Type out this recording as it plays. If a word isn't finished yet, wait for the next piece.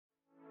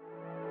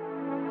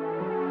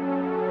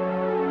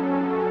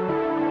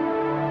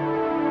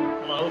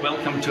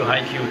welcome to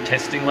HeiQ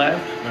Testing Lab.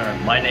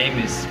 My name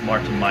is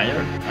Meyer.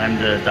 I'm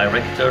the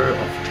Director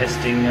of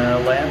Testing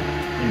Lab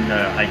in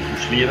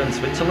HeiQ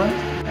Switzerland.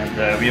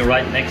 And we are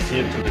right next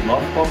here to the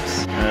glove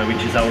box,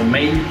 which is our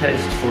main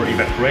test for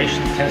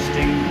evaporation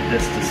testing.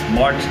 That's the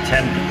Smart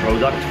Temp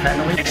product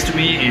family. Next to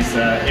me is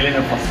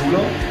Elena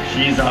Fasulo.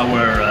 She is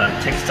our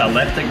textile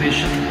lab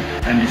technician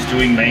and is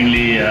doing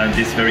mainly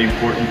this very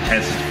important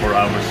test for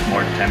our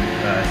Smart Temp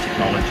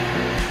technology.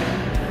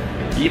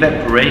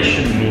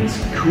 Evaporation means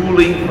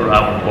cooling for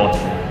our body.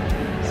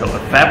 So a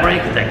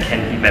fabric that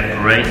can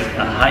evaporate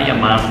a high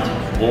amount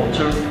of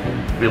water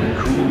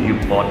will cool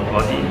your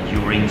body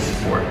during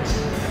sports.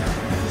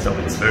 So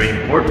it's very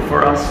important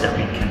for us that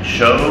we can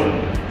show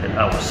that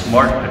our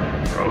Smart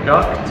Temp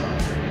product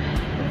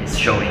is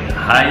showing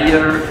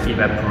higher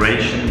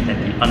evaporation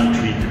than the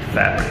untreated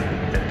fabric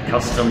that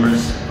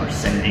customers are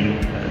sending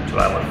to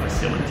our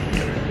facility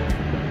here.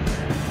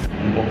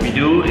 And what we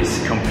do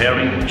is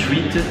comparing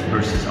treated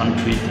versus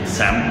untreated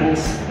samples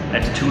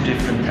at two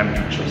different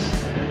temperatures.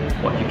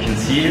 What you can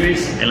see here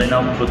is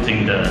Elena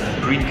putting the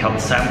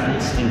pre-cut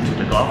samples into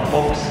the glove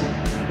box,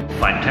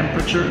 defined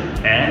temperature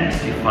and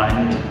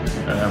defined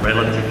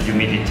relative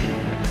humidity.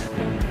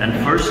 And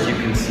first you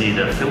can see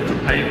the filter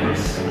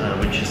papers,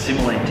 which is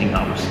simulating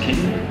our skin.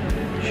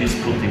 She's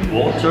putting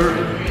water,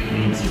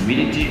 means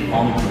humidity,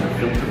 onto the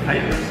filter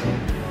papers.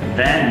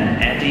 Then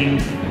adding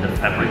the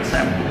fabric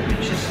sample,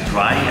 which is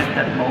dry at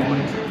that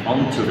moment,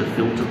 onto the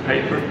filter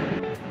paper.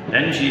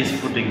 Then she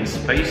is putting a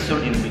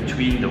spacer in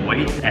between the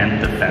weight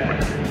and the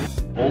fabric.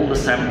 All the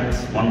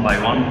samples, one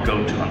by one,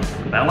 go to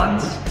the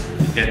balance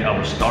to get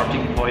our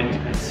starting point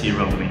at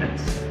 0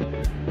 minutes.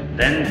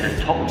 Then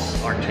the tops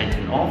are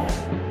taken off.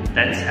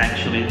 That's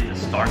actually the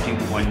starting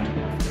point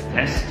of the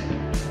test,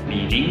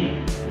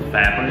 meaning the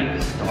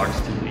fabric starts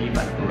to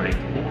evaporate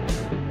water.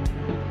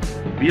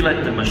 We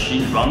let the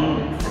machine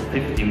run for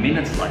 15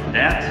 minutes like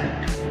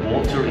that.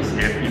 Water is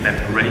there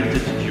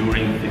evaporated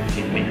during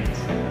 15 minutes.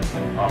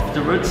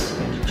 Afterwards,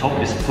 the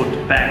top is put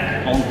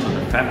back onto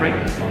the fabric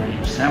on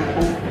each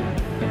sample,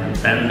 and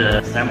then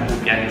the sample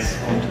gets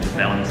onto the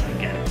balance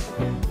again.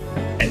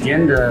 At the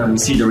end, we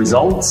see the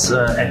results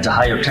at the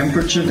higher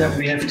temperature that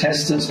we have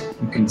tested.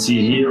 You can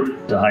see here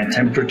the high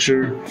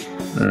temperature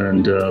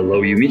and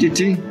low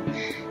humidity.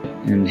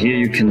 And here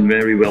you can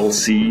very well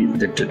see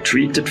that the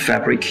treated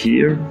fabric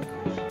here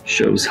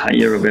shows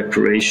higher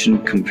evaporation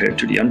compared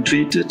to the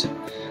untreated.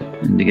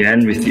 And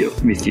again, with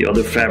the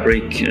other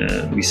fabric,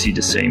 we see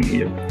the same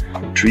here.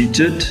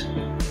 Treated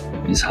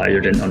is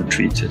higher than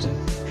untreated.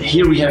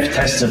 Here we have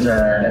tested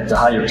at the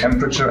higher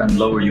temperature and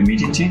lower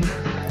humidity.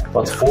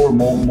 But for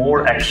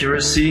more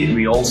accuracy,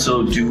 we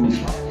also do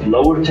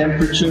lower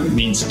temperature,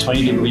 means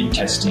 20-degree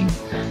testing.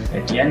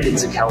 At the end,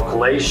 it's a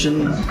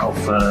calculation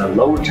of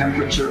lower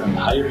temperature and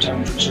higher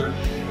temperature.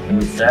 And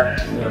with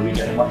that, we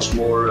get much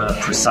more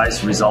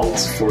precise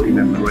results for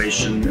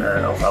evaporation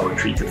of our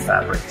treated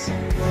fabrics.